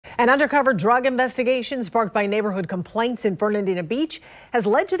An undercover drug investigation sparked by neighborhood complaints in Fernandina Beach has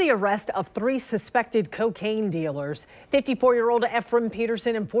led to the arrest of 3 suspected cocaine dealers. 54-year-old Ephraim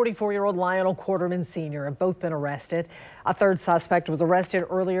Peterson and 44-year-old Lionel Quarterman Sr. have both been arrested. A third suspect was arrested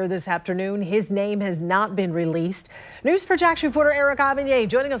earlier this afternoon. His name has not been released. News4Jax reporter Eric Avignon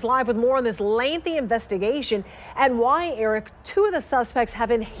joining us live with more on this lengthy investigation and why, Eric, 2 of the suspects have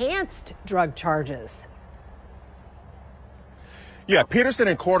enhanced drug charges. Yeah, Peterson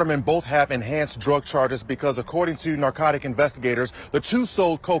and Quarterman both have enhanced drug charges because, according to narcotic investigators, the 2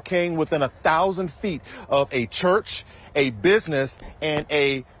 sold cocaine within 1,000 feet of a church, a business, and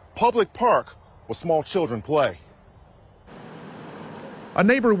a public park where small children play. A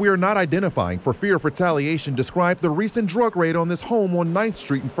neighbor we are not identifying for fear of retaliation described the recent drug raid on this home on 9th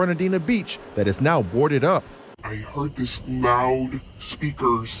Street in Fernandina Beach that is now boarded up. I heard this loud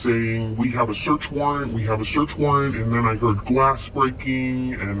speaker saying, "We have a search warrant, we have a search warrant," and then I heard glass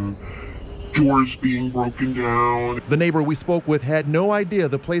breaking and doors being broken down. The neighbor we spoke with had no idea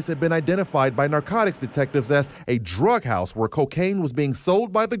the place had been identified by narcotics detectives as a drug house where cocaine was being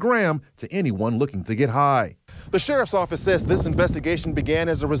sold by the gram to anyone looking to get high. The sheriff's office says this investigation began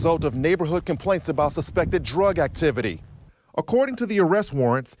as a result of neighborhood complaints about suspected drug activity. According to the arrest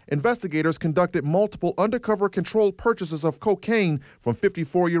warrants, investigators conducted multiple undercover controlled purchases of cocaine from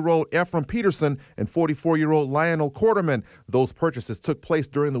 54-year-old Ephraim Peterson and 44-year-old Lionel Quarterman. Those purchases took place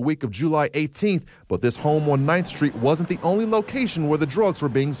during the week of July 18th, but this home on 9th Street wasn't the only location where the drugs were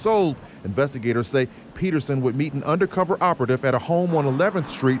being sold. Investigators say Peterson would meet an undercover operative at a home on 11th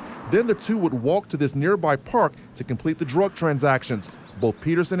Street. Then the 2 would walk to this nearby park to complete the drug transactions. Both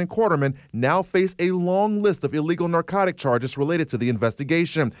Peterson and Quarterman now face a long list of illegal narcotic charges related to the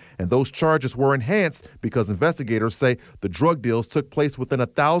investigation. And those charges were enhanced because investigators say the drug deals took place within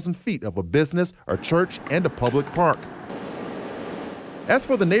 1,000 feet of a business, a church, and a public park. As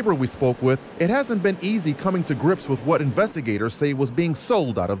for the neighbor we spoke with, it hasn't been easy coming to grips with what investigators say was being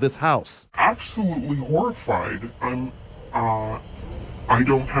sold out of this house. Absolutely horrified. I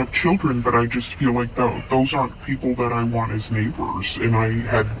don't have children, but I just feel like those aren't people that I want as neighbors, and I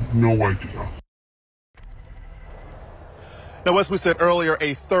had no idea. Now, as we said earlier,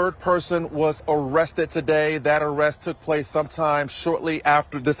 a third person was arrested today. That arrest took place sometime shortly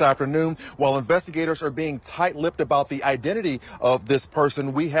after this afternoon. While investigators are being tight-lipped about the identity of this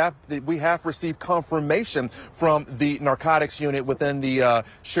person, we have received confirmation from the narcotics unit within the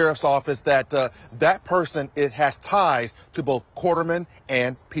sheriff's office that that person has ties to both Quarterman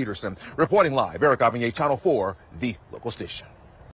and Peterson. Reporting live, Eric Avignon, Channel 4, the local station.